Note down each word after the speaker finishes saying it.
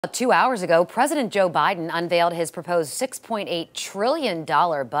2 hours ago, President Joe Biden unveiled his proposed $6.8 trillion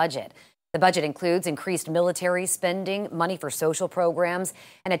budget. The budget includes increased military spending, money for social programs,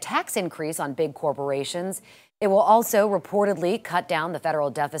 and a tax increase on big corporations. It will also reportedly cut down the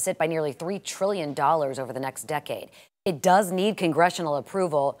federal deficit by nearly $3 trillion over the next decade. It does need congressional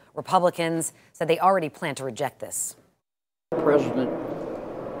approval. Republicans said they already plan to reject this. The president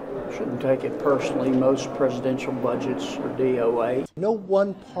shouldn't take it personally. Most presidential budgets are DOA. No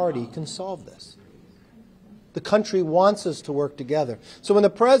one party can solve this. The country wants us to work together. So when the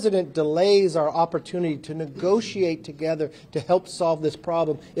president delays our opportunity to negotiate together to help solve this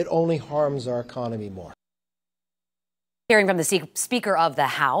problem, it only harms our economy more. Hearing from the Speaker of the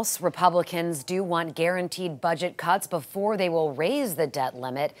House, Republicans do want guaranteed budget cuts before they will raise the debt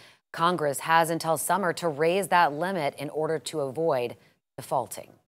limit. Congress has until summer to raise that limit in order to avoid defaulting.